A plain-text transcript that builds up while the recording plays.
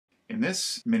In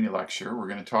this mini lecture, we're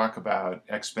going to talk about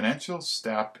exponential,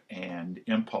 step, and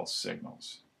impulse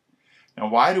signals. Now,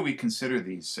 why do we consider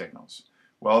these signals?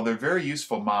 Well, they're very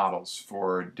useful models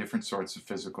for different sorts of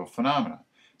physical phenomena.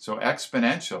 So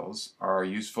exponentials are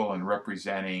useful in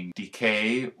representing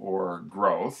decay or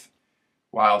growth,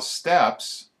 while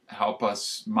steps help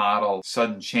us model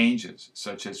sudden changes,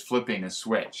 such as flipping a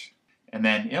switch. And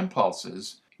then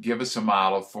impulses give us a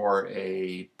model for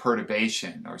a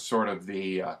perturbation, or sort of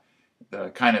the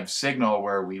kind of signal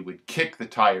where we would kick the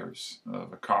tires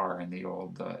of a car in the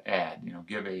old ad,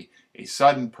 give a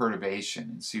sudden perturbation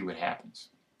and see what happens.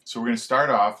 So we're going to start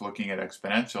off looking at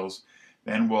exponentials,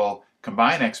 then we'll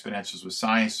combine exponentials with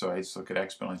sinusoids, look at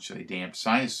exponentially damped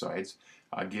sinusoids.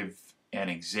 I'll give an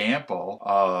example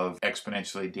of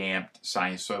exponentially damped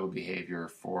sinusoidal behavior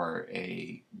for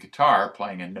a guitar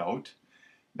playing a note.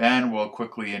 Then we'll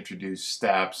quickly introduce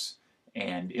steps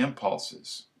and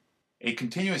impulses. A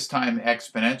continuous time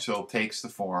exponential takes the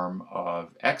form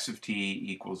of x of t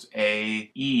equals a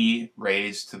e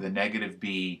raised to the negative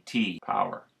b t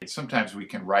power. Sometimes we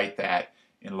can write that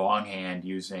in longhand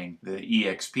using the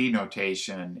exp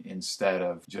notation instead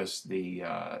of just the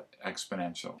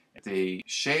exponential. The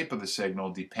shape of the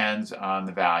signal depends on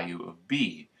the value of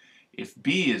b. If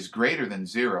b is greater than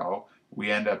 0, we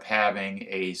end up having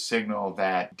a signal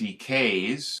that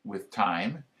decays with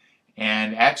time.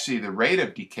 And actually, the rate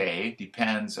of decay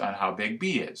depends on how big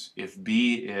b is. If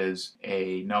b is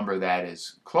a number that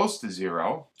is close to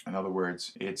 0, in other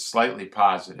words, it's slightly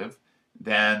positive,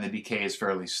 then the decay is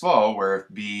fairly slow, where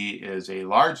if b is a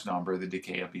large number, the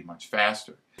decay will be much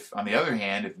faster. On the other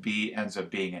hand, if b ends up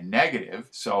being a negative,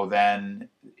 so then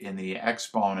in the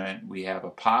exponent we have a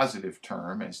positive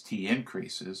term as t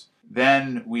increases,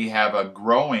 then we have a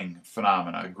growing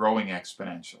phenomena, a growing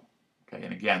exponential. Okay,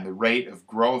 and again, the rate of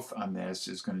growth on this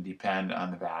is going to depend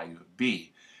on the value of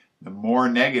b. The more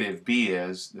negative b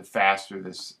is, the faster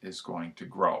this is going to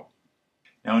grow.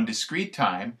 Now, in discrete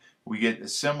time, we get a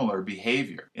similar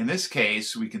behavior. In this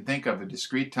case, we can think of a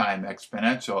discrete time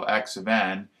exponential x of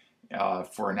n.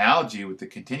 For analogy with the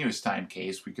continuous time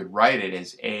case, we could write it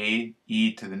as a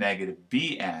e to the negative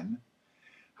bn.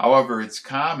 However, it's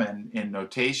common in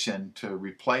notation to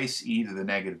replace e to the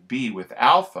negative b with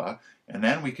alpha, and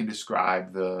then we can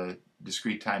describe the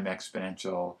discrete time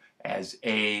exponential as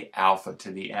a alpha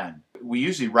to the n. We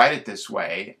usually write it this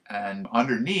way, and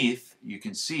underneath you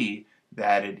can see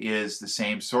that it is the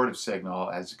same sort of signal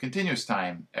as a continuous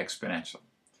time exponential.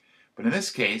 But in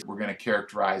this case, we're going to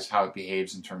characterize how it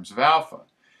behaves in terms of alpha.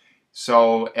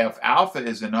 So if alpha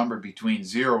is a number between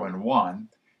 0 and 1,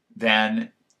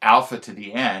 then alpha to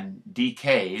the n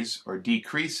decays or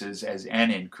decreases as n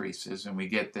increases, and we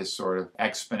get this sort of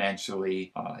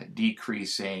exponentially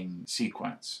decreasing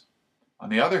sequence. On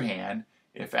the other hand,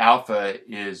 if alpha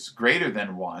is greater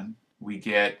than 1, we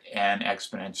get an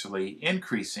exponentially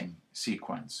increasing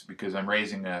sequence, because I'm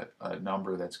raising a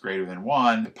number that's greater than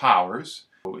 1 to powers.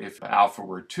 So if alpha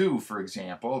were 2, for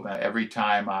example, then every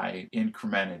time I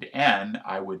incremented n,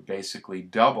 I would basically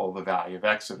double the value of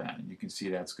x of n. And you can see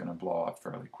that's going to blow up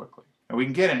fairly quickly. And we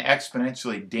can get an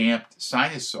exponentially damped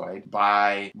sinusoid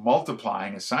by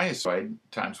multiplying a sinusoid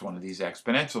times one of these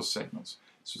exponential signals.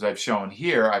 So as I've shown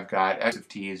here, I've got x of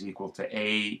t is equal to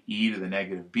a e to the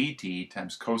negative bt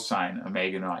times cosine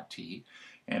omega naught t.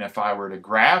 And if I were to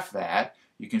graph that,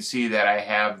 you can see that I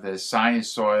have the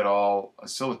sinusoidal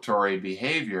oscillatory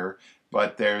behavior,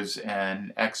 but there's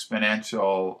an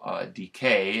exponential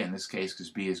decay, in this case because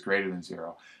b is greater than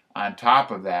 0, on top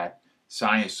of that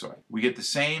sinusoid. We get the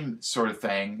same sort of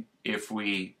thing if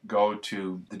we go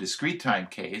to the discrete time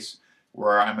case,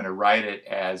 where I'm going to write it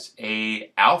as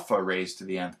a alpha raised to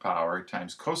the nth power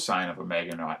times cosine of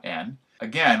omega naught n.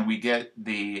 Again, we get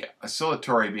the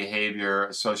oscillatory behavior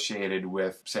associated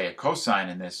with, say, a cosine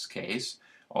in this case,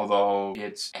 although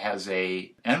it has an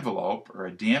envelope or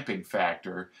a damping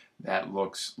factor that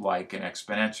looks like an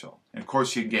exponential. And of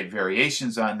course, you can get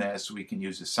variations on this. We can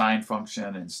use a sine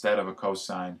function instead of a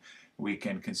cosine. We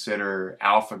can consider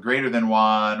alpha greater than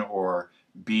 1 or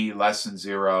b less than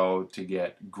 0 to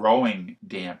get growing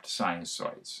damped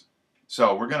sinusoids.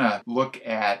 So we're going to look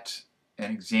at an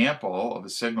example of a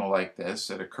signal like this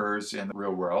that occurs in the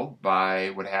real world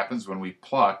by what happens when we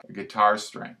pluck a guitar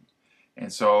string.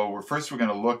 And so we're going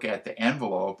to look at the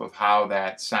envelope of how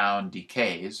that sound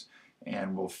decays,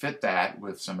 and we'll fit that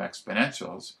with some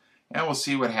exponentials. And we'll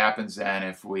see what happens then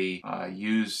if we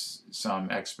use some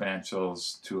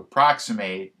exponentials to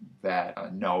approximate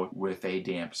that note with a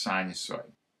damped sinusoid.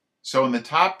 So in the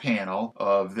top panel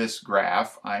of this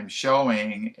graph, I'm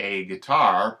showing a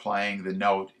guitar playing the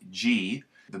note G.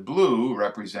 The blue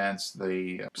represents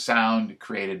the sound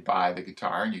created by the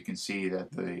guitar, and you can see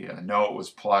that the note was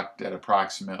plucked at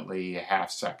approximately a half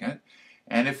second.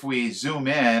 And if we zoom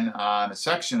in on a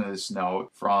section of this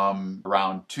note from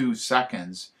around 2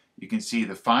 seconds, you can see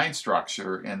the fine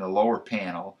structure in the lower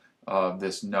panel of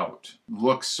this note.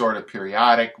 Looks sort of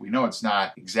periodic. We know it's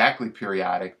not exactly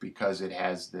periodic because it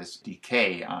has this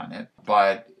decay on it,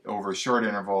 but over short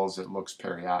intervals it looks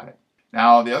periodic.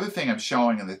 Now, the other thing I'm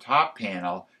showing in the top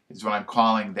panel is what I'm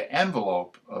calling the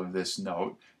envelope of this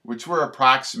note, which we're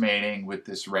approximating with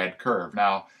this red curve.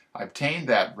 Now, I obtained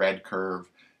that red curve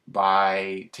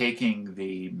by taking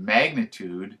the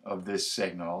magnitude of this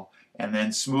signal and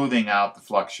then smoothing out the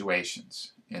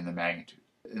fluctuations in the magnitude.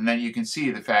 And then you can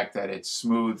see the fact that it's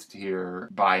smoothed here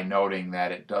by noting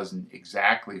that it doesn't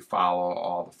exactly follow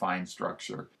all the fine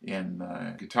structure in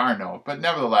the guitar note, but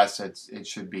nevertheless it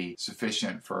should be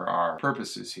sufficient for our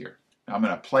purposes here. Now I'm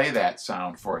going to play that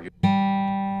sound for you.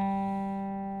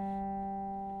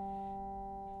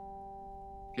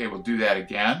 Okay, we'll do that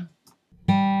again.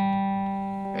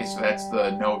 Okay, so that's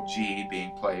the note G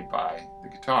being played by the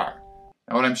guitar.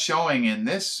 Now what I'm showing in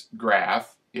this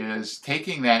graph is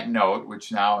taking that note, which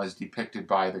now is depicted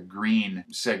by the green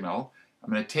signal.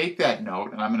 I'm going to take that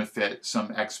note and I'm going to fit some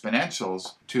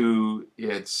exponentials to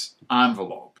its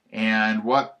envelope. And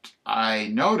what I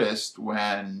noticed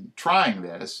when trying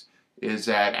this is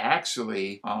that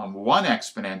actually one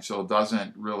exponential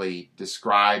doesn't really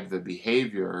describe the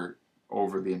behavior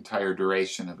over the entire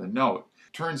duration of the note.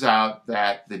 Turns out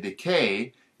that the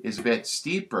decay is a bit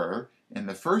steeper in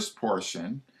the first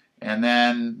portion, and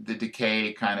then the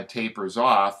decay kind of tapers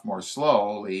off more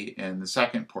slowly in the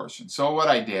second portion. So what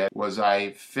I did was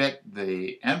I fit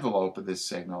the envelope of this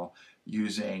signal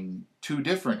using two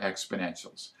different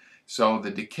exponentials. So the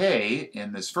decay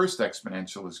in this first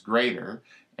exponential is greater,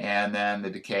 and then the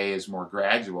decay is more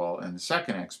gradual in the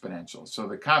second exponential. So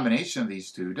the combination of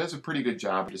these two does a pretty good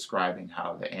job of describing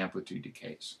how the amplitude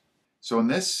decays. So in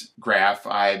this graph,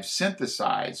 I've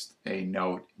synthesized a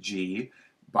note G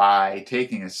by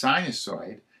taking a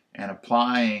sinusoid and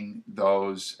applying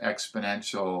those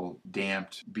exponential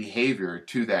damped behavior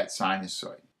to that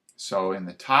sinusoid. So in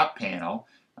the top panel,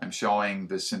 I'm showing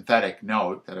the synthetic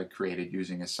note that I created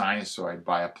using a sinusoid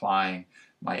by applying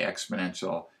my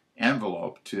exponential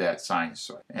envelope to that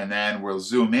sinusoid. And then we'll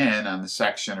zoom in on the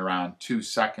section around 2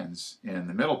 seconds in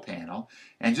the middle panel.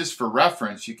 And just for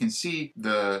reference, you can see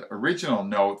the original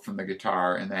note from the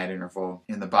guitar in that interval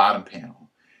in the bottom panel.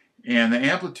 And the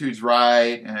amplitude's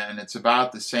right, and it's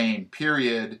about the same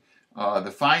period.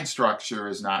 The fine structure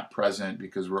is not present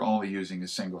because we're only using a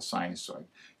single sinusoid.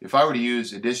 If I were to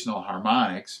use additional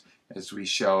harmonics, as we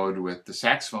showed with the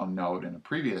saxophone note in a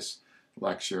previous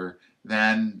lecture,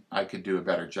 then I could do a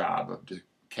better job of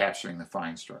capturing the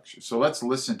fine structure. So let's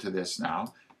listen to this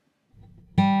now.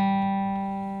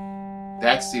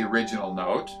 That's the original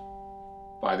note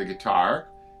by the guitar.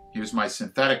 Here's my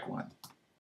synthetic one.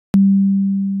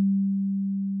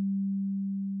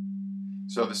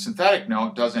 So the synthetic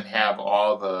note doesn't have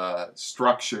all the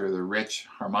structure, the rich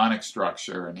harmonic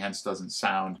structure, and hence doesn't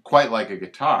sound quite like a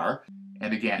guitar.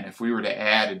 And again, if we were to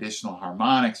add additional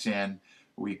harmonics in,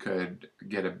 we could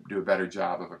do a better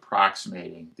job of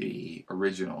approximating the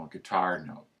original guitar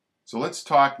note. So let's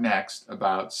talk next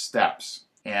about steps.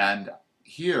 And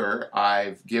here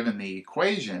I've given the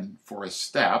equation for a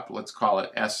step. Let's call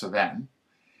it S of n.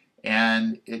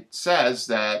 And it says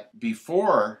that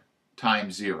before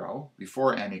time 0,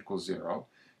 before n equals 0,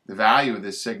 the value of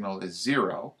this signal is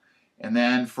 0. And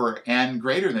then for n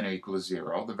greater than or equal to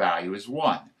 0, the value is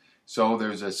 1. So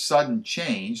there's a sudden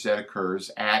change that occurs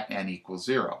at n equals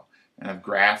 0. And I've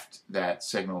graphed that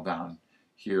signal down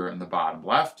here in the bottom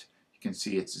left. You can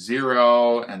see it's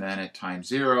 0, and then at time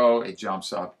 0, it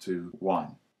jumps up to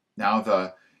 1. Now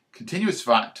the continuous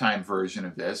time version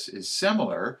of this is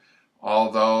similar,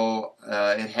 although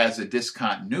it has a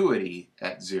discontinuity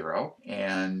at 0,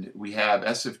 and we have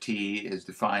S of t is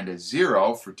defined as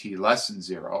 0 for t less than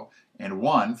 0, and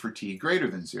 1 for t greater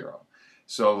than 0.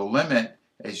 So the limit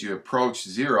as you approach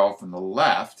 0 from the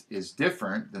left is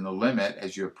different than the limit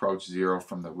as you approach 0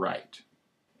 from the right.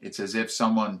 It's as if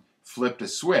someone flipped a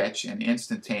switch and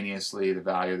instantaneously the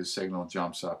value of the signal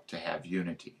jumps up to have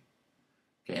unity.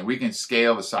 Okay, and we can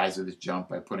scale the size of this jump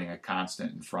by putting a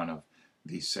constant in front of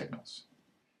these signals.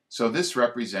 So this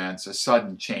represents a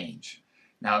sudden change.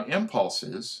 Now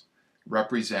impulses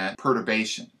represent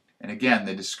perturbation. And again,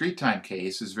 the discrete time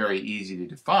case is very easy to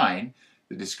define.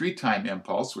 The discrete time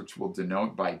impulse, which we'll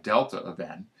denote by delta of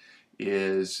n,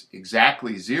 is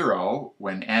exactly 0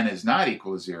 when n is not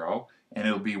equal to 0, and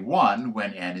it'll be 1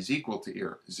 when n is equal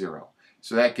to 0.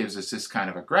 So that gives us this kind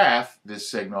of a graph. This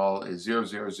signal is 0,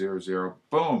 0, 0, 0,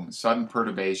 boom, sudden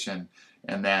perturbation,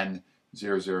 and then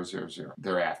 0, 0, 0, 0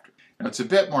 thereafter. Now it's a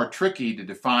bit more tricky to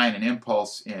define an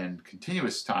impulse in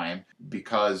continuous time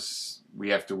because we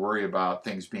have to worry about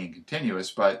things being continuous,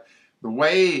 but the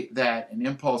way that an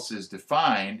impulse is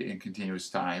defined in continuous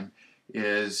time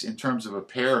is in terms of a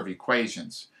pair of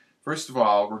equations. First of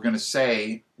all, we're going to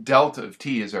say delta of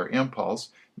t is our impulse,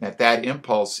 and that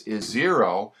impulse is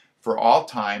 0 for all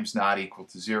times not equal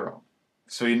to 0.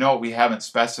 So you note we haven't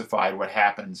specified what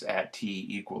happens at t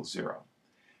equals 0.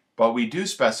 But we do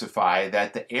specify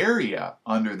that the area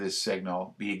under this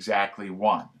signal be exactly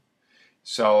 1.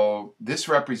 So this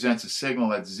represents a signal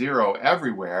that's 0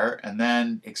 everywhere, and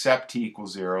then except t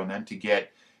equals 0, and then to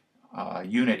get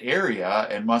unit area,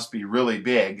 it must be really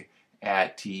big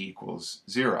at t equals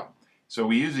 0. So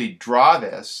we usually draw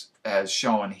this as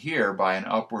shown here by an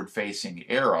upward facing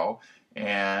arrow,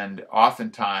 and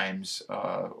oftentimes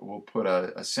we'll put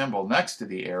a symbol next to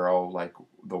the arrow like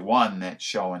the 1 that's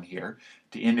shown here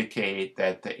to indicate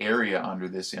that the area under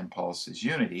this impulse is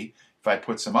unity. If I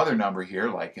put some other number here,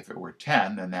 like if it were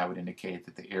 10, then that would indicate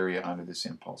that the area under this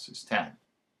impulse is 10.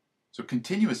 So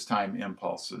continuous time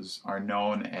impulses are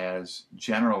known as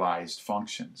generalized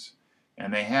functions,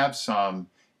 and they have some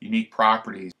unique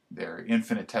properties. They're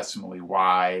infinitesimally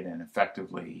wide and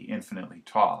effectively infinitely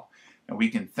tall. And we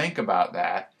can think about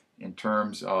that in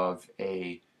terms of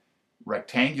a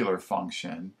rectangular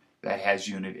function that has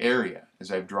unit area,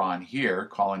 as I've drawn here,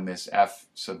 calling this f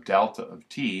sub delta of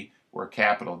t, where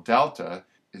capital delta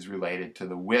is related to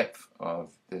the width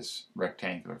of this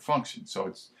rectangular function. So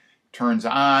it turns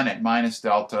on at minus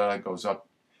delta, goes up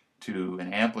to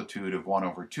an amplitude of 1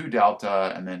 over 2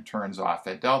 delta, and then turns off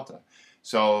at delta.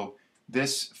 So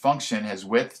this function has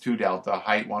width 2 delta,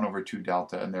 height 1 over 2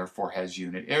 delta, and therefore has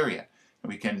unit area.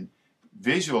 And we can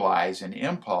visualize an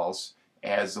impulse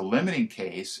as the limiting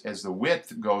case as the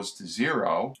width goes to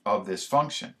 0 of this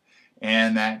function.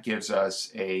 And that gives us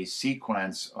a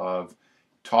sequence of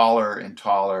taller and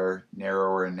taller,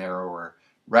 narrower and narrower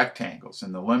rectangles.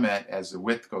 And the limit, as the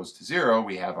width goes to 0,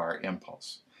 we have our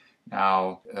impulse.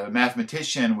 Now, a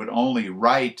mathematician would only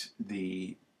write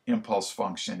the impulse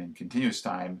function in continuous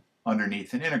time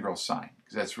underneath an integral sign,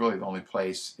 because that's really the only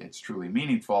place it's truly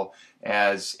meaningful,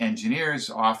 as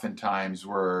engineers oftentimes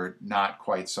were not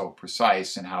quite so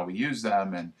precise in how we use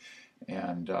them,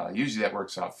 and usually that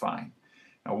works out fine.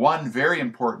 Now, one very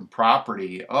important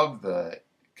property of the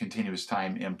continuous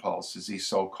time impulse is the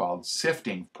so-called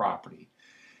sifting property.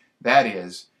 That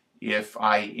is, if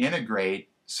I integrate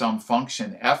some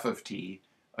function f of t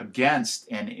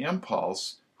against an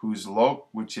impulse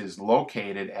which is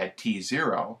located at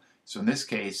t0, so in this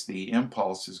case the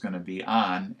impulse is going to be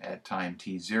on at time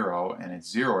t0 and it's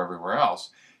 0 everywhere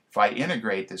else. If I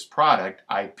integrate this product,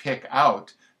 I pick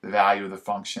out the value of the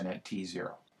function at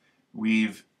t0.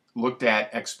 We've looked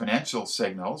at exponential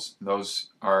signals.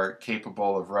 Those are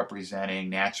capable of representing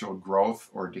natural growth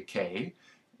or decay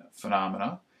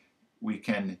phenomena. We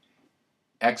can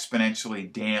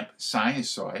exponentially damp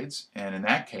sinusoids, and in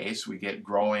that case we get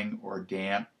growing or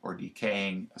damp or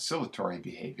decaying oscillatory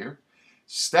behavior.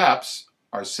 Steps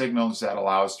are signals that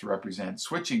allow us to represent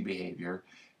switching behavior,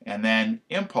 and then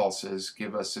impulses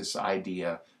give us this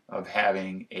idea of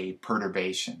having a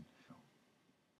perturbation.